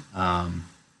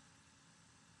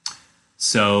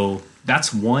 So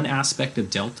that's one aspect of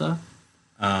delta.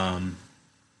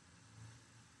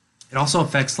 It also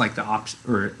affects like the option,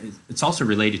 or it's also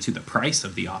related to the price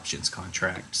of the options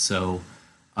contract. So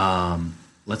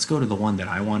let's go to the one that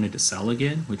I wanted to sell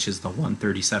again, which is the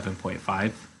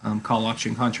 137.5 call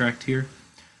option contract here.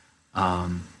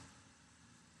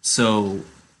 So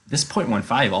this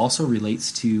 0.15 also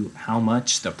relates to how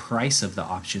much the price of the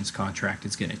options contract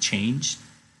is going to change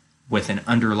with an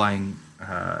underlying,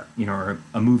 or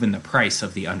a move in the price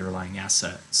of the underlying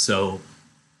asset. So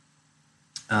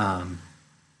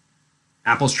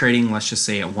Apple's trading, let's just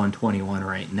say at 121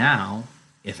 right now.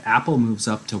 If Apple moves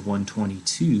up to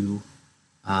 122,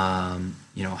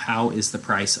 how is the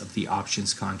price of the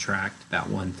options contract, that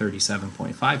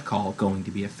 137.5 call, going to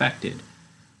be affected?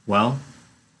 Well,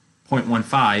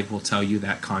 0.15 will tell you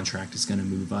that contract is going to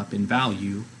move up in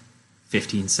value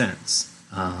 15 cents.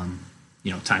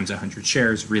 Times 100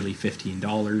 shares, really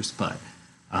 $15. But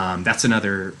that's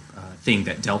another thing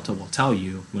that Delta will tell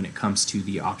you when it comes to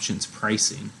the options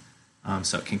pricing.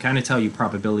 So it can kind of tell you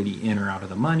probability in or out of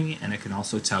the money, and it can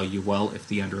also tell you, well, if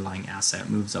the underlying asset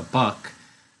moves a buck,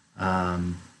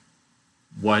 how's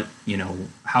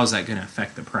that going to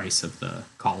affect the price of the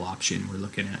call option we're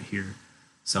looking at here?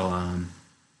 So, I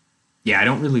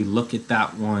don't really look at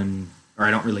that one, or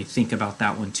I don't really think about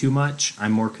that one too much.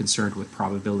 I'm more concerned with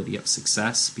probability of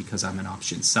success because I'm an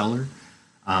option seller.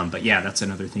 But yeah, that's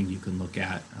another thing you can look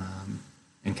at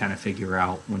and kind of figure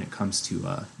out when it comes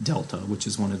to delta, which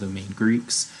is one of the main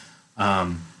Greeks.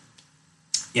 I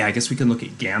guess we can look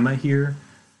at gamma here.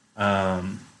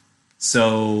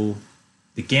 So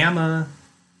the gamma,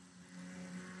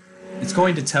 it's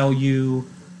going to tell you,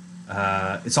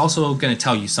 it's also going to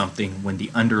tell you something when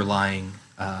the underlying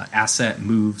asset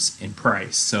moves in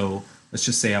price. So let's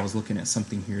just say I was looking at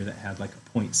something here that had like a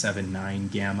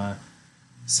 0.79 gamma.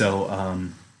 So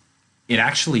it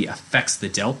actually affects the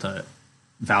delta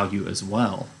value as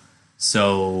well.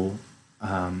 So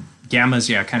gamma is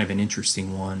kind of an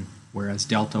interesting one, whereas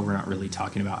delta, we're not really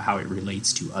talking about how it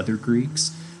relates to other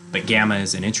Greeks, but gamma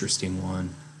is an interesting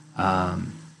one.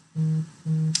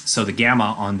 So the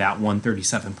gamma on that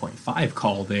 137.5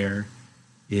 call there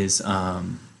is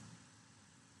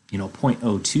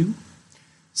 0.02.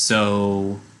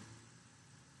 So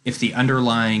if the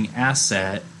underlying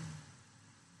asset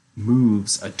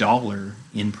moves $1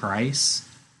 in price,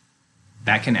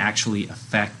 that can actually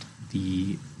affect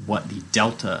what the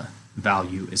delta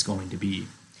value is going to be.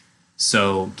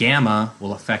 So gamma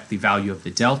will affect the value of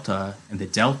the delta, and the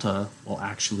delta will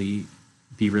actually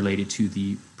be related to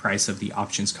the price of the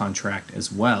options contract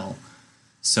as well.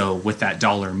 So with that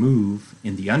dollar move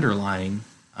in the underlying,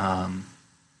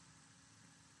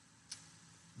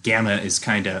 gamma is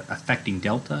kind of affecting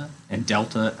delta, and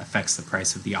delta affects the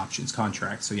price of the options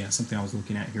contract. So yeah, something I was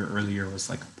looking at here earlier was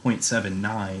like a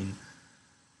 0.79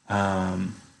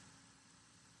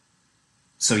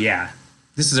 So yeah,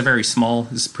 this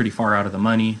is pretty far out of the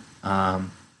money.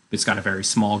 It's got a very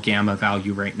small gamma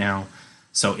value right now.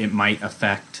 So it might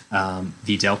affect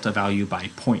the delta value by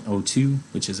 0.02,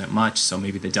 which isn't much. So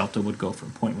maybe the delta would go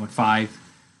from 0.15,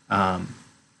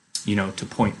 to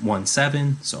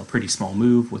 0.17. So a pretty small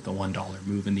move with a $1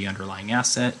 move in the underlying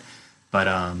asset. But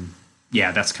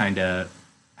yeah, that's kind of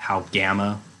how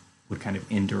gamma would kind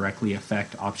of indirectly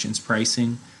affect options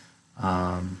pricing.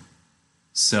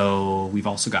 So we've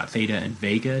also got theta and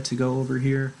vega to go over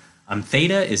here.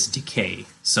 Theta is decay.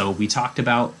 So we talked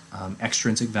about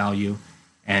extrinsic value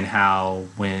and how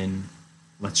when,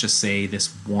 let's just say this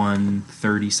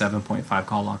 137.5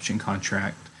 call option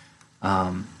contract,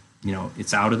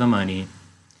 it's out of the money.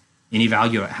 Any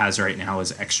value it has right now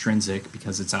is extrinsic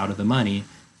because it's out of the money.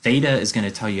 Theta is going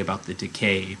to tell you about the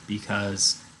decay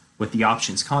because with the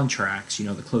options contracts,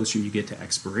 the closer you get to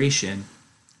expiration,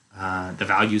 the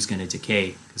value is going to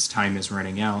decay because time is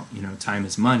running out. Time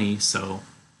is money. So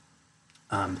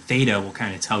theta will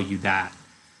kind of tell you that.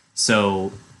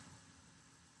 So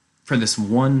for this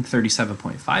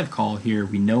 137.5 call here,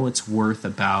 we know it's worth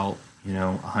about,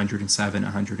 107,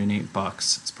 108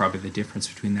 bucks. It's probably the difference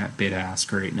between that bid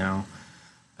ask right now.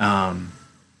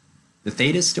 The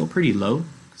theta is still pretty low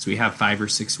because we have 5 or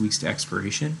 6 weeks to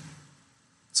expiration.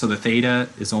 So the theta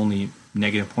is only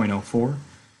negative 0.04.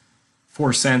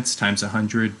 4 cents times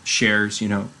 100 shares,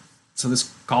 so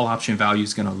this call option value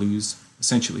is going to lose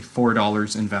essentially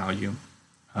 $4 in value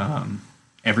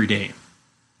every day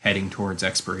heading towards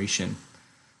expiration.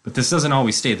 But this doesn't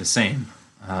always stay the same.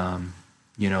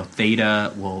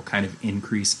 Theta will kind of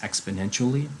increase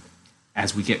exponentially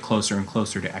as we get closer and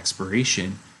closer to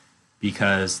expiration,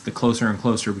 because the closer and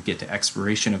closer we get to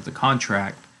expiration of the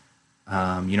contract,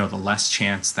 the less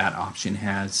chance that option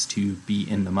has to be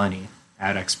in the money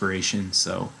at expiration.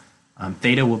 So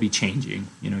theta will be changing.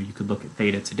 You could look at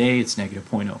theta today, it's negative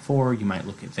 0.04. You might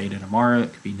look at theta tomorrow,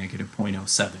 it could be negative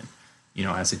 0.07.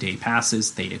 As a day passes,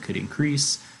 theta could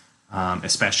increase,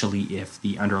 especially if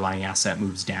the underlying asset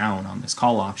moves down on this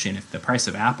call option. If the price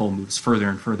of Apple moves further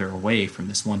and further away from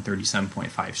this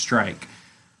 137.5 strike,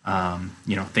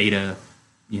 theta,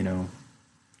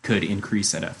 could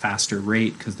increase at a faster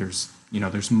rate because there's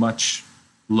much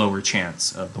lower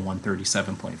chance of the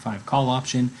 137.5 call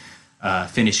option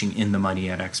finishing in the money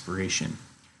at expiration.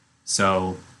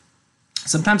 So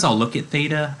sometimes I'll look at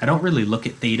theta. I don't really look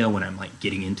at theta when I'm like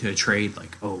getting into a trade,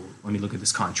 like, oh, let me look at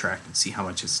this contract and see how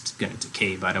much it's going to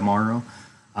decay by tomorrow.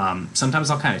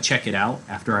 Sometimes I'll kind of check it out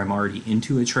after I'm already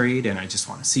into a trade and I just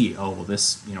want to see, oh, well,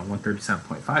 this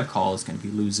 137.5 call is going to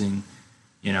be losing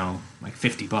like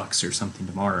 $50 or something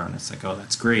tomorrow. And it's like, oh,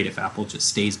 that's great. If Apple just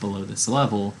stays below this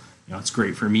level, it's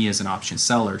great for me as an option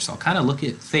seller. So I'll kind of look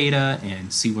at theta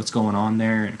and see what's going on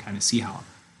there and kind of see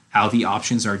how the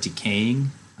options are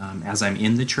decaying as I'm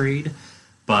in the trade.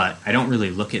 But I don't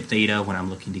really look at theta when I'm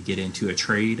looking to get into a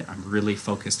trade. I'm really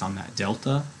focused on that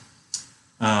delta.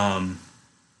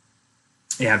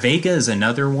 Vega is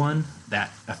another one that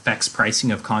affects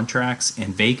pricing of contracts,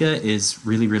 and Vega is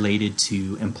really related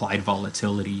to implied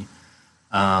volatility.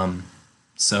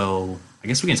 So I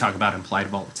guess we can talk about implied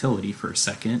volatility for a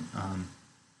second.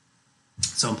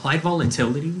 So implied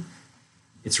volatility,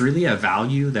 it's really a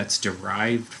value that's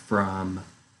derived from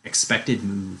expected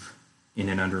move in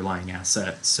an underlying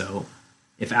asset. So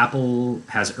if Apple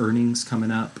has earnings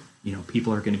coming up,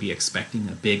 people are going to be expecting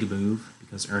a big move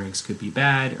because earnings could be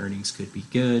bad, earnings could be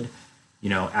good.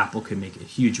 Apple could make a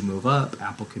huge move up,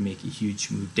 Apple could make a huge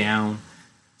move down.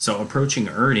 So approaching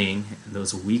earning,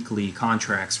 those weekly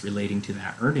contracts relating to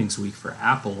that earnings week for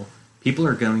Apple, people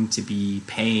are going to be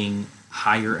paying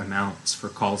higher amounts for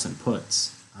calls and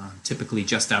puts, typically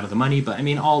just out of the money. But I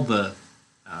mean, all the,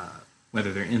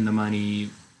 whether they're in the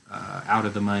money, out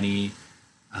of the money,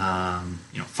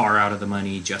 far out of the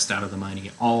money, just out of the money,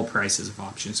 all prices of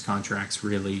options contracts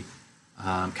really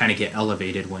kind of get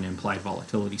elevated when implied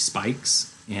volatility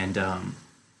spikes. And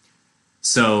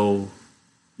so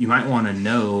you might want to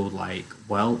know,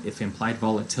 if implied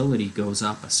volatility goes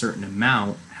up a certain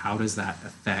amount, how does that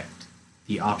affect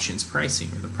the options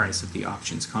pricing or the price of the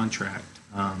options contract?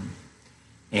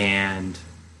 And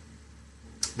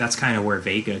that's kind of where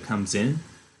Vega comes in.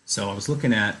 So I was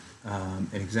looking at an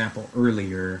example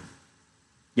earlier.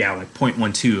 Yeah, like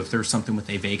 0.12. If there's something with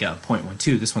a Vega of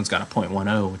 0.12, this one's got a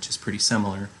 0.10, which is pretty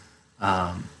similar.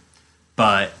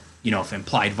 But if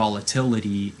implied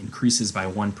volatility increases by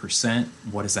 1%,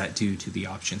 what does that do to the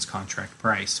options contract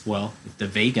price? Well, if the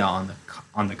Vega on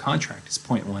the contract is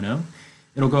 0.10,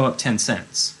 it'll go up 10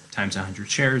 cents. times 100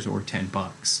 shares, or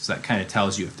 $10. So that kind of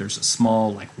tells you if there's a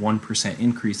small, like 1%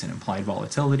 increase in implied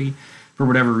volatility for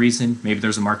whatever reason. Maybe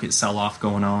there's a market sell-off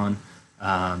going on.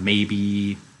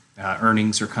 Maybe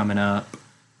earnings are coming up.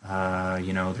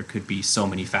 There could be so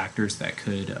many factors that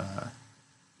could,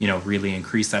 really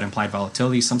increase that implied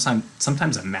volatility.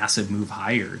 Sometimes a massive move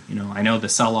higher. I know the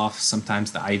sell-off,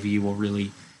 sometimes the IV will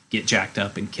really get jacked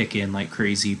up and kick in like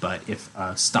crazy. But if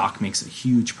a stock makes a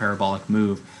huge parabolic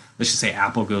move, let's just say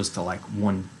Apple goes to like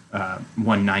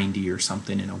 190 or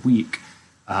something in a week,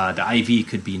 the IV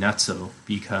could be nutso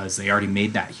because they already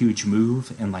made that huge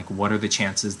move. And like, what are the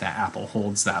chances that Apple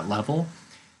holds that level?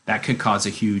 That could cause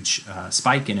a huge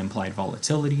spike in implied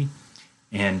volatility.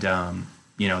 And,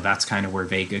 that's kind of where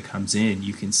Vega comes in.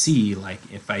 You can see, like,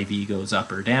 if IV goes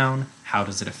up or down, how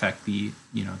does it affect the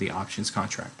options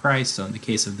contract price? So in the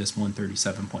case of this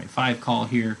 137.5 call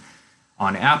here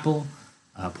on Apple,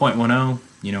 0.10,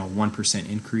 1%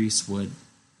 increase would,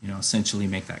 essentially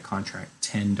make that contract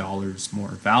 $10 more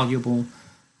valuable.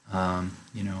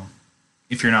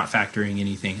 If you're not factoring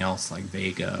anything else like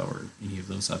Vega or any of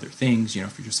those other things,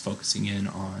 if you're just focusing in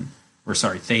on,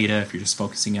 Theta, if you're just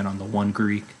focusing in on the one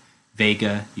Greek,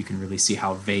 Vega, you can really see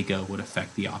how Vega would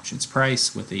affect the options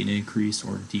price with an increase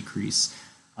or decrease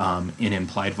in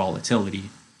implied volatility.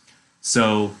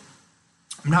 So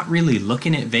I'm not really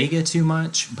looking at Vega too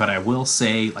much, but I will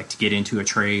say, like, to get into a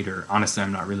trade, or honestly,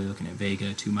 I'm not really looking at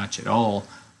Vega too much at all.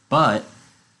 But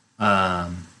I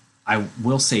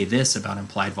will say this about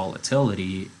implied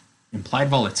volatility. Implied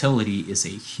volatility is a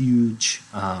huge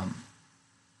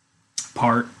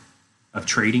part of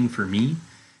trading for me,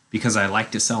 because I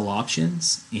like to sell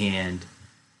options. And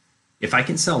if I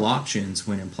can sell options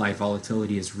when implied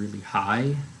volatility is really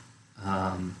high,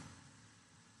 I'm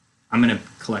going to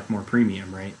collect more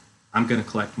premium, right? I'm going to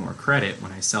collect more credit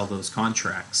when I sell those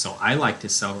contracts. So I like to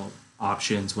sell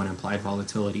options when implied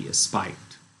volatility is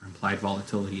spiked, or implied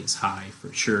volatility is high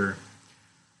for sure,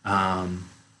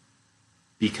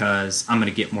 because I'm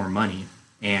going to get more money.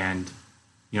 And,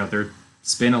 there's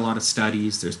been a lot of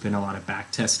studies, there's been a lot of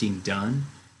back testing done.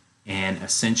 And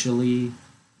essentially,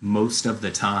 most of the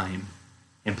time,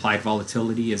 implied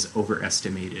volatility is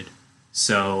overestimated.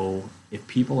 So if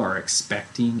people are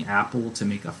expecting Apple to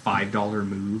make a $5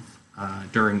 move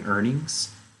during earnings,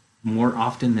 more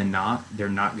often than not, they're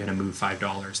not going to move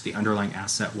 $5. The underlying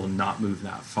asset will not move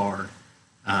that far.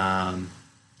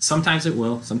 Sometimes it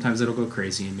will. Sometimes it'll go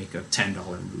crazy and make a $10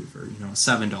 move, or a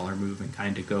 $7 move, and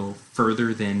kind of go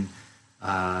further than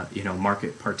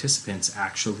market participants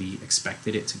actually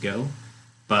expected it to go.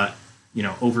 But,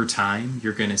 over time,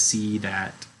 you're going to see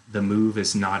that the move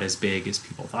is not as big as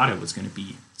people thought it was going to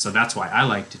be. So that's why I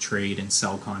like to trade and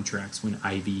sell contracts when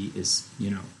IV is,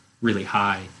 really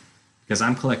high, because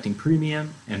I'm collecting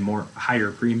premium and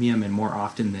higher premium, and more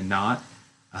often than not,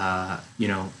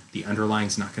 the underlying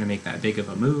is not going to make that big of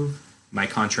a move. My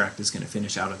contract is going to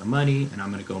finish out of the money, and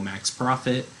I'm going to go max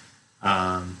profit.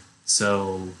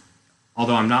 So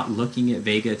although I'm not looking at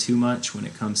Vega too much when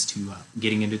it comes to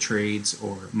getting into trades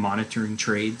or monitoring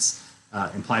trades,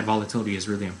 implied volatility is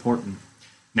really important.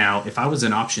 Now, if I was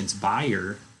an options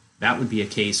buyer, that would be a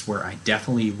case where I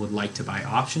definitely would like to buy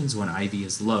options when IV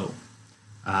is low.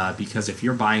 Because if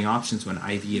you're buying options when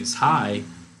IV is high,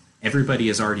 everybody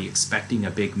is already expecting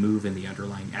a big move in the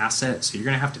underlying asset, so you're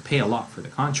going to have to pay a lot for the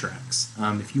contracts.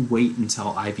 If you wait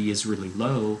until IV is really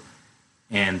low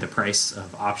and the price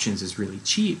of options is really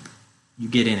cheap, you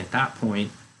get in at that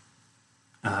point,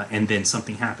 and then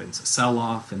something happens, a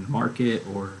sell-off in the market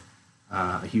or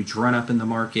a huge run-up in the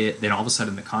market, then all of a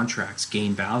sudden the contracts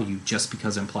gain value just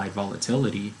because implied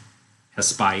volatility has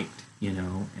spiked,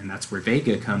 and that's where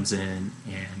Vega comes in,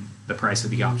 and the price of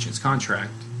the options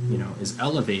contract, is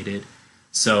elevated.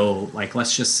 So, like,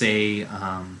 let's just say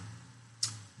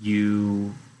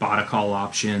you bought a call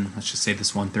option, let's just say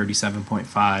this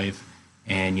 137.5,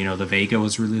 and, the Vega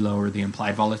was really low, or the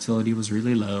implied volatility was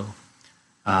really low.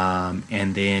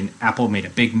 And then Apple made a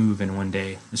big move in one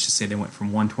day. Let's just say they went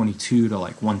from 122 to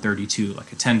like 132,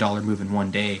 like a $10 move in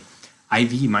one day.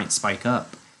 IV might spike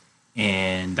up,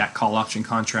 and that call option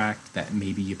contract that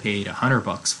maybe you paid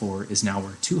 $100 for is now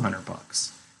worth $200,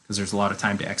 because there's a lot of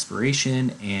time to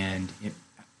expiration, and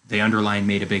the underlying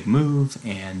made a big move,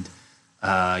 and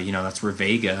that's where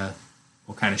Vega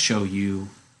will kind of show you,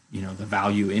 the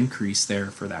value increase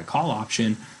there for that call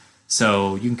option.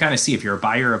 So you can kind of see, if you're a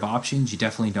buyer of options, you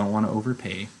definitely don't want to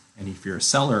overpay. And if you're a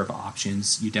seller of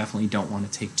options, you definitely don't want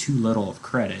to take too little of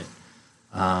credit.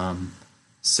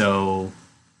 So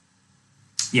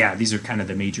yeah, these are kind of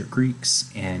the major Greeks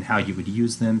and how you would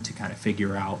use them to kind of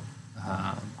figure out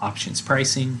options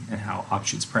pricing and how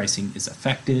options pricing is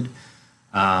affected.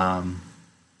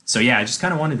 So yeah, I just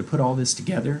kind of wanted to put all this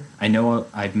together. I know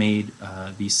I've made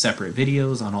these separate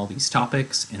videos on all these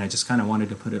topics, and I just kind of wanted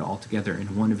to put it all together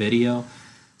in one video.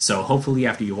 So hopefully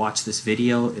after you watch this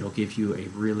video, it'll give you a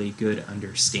really good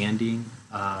understanding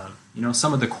of,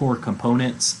 some of the core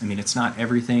components. I mean, it's not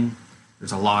everything.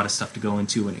 There's a lot of stuff to go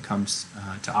into when it comes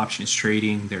to options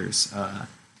trading. There's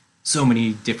so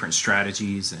many different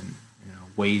strategies and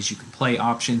ways you can play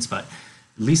options, but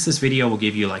at least this video will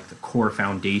give you like the core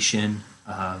foundation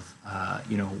of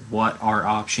what are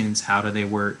options, how do they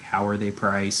work, how are they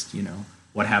priced,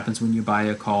 what happens when you buy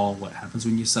a call, what happens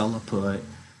when you sell a put,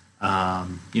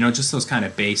 just those kind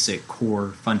of basic core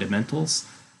fundamentals.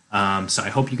 So I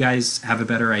hope you guys have a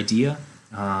better idea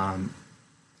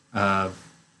of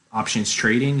options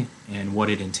trading and what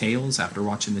it entails after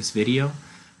watching this video.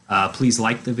 Please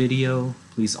like the video.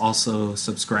 Please also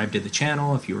subscribe to the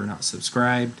channel if you are not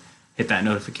subscribed. Hit that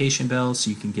notification bell so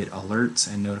you can get alerts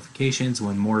and notifications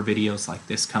when more videos like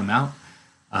this come out.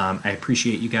 I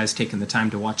appreciate you guys taking the time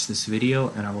to watch this video,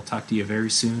 and I will talk to you very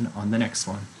soon on the next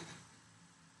one.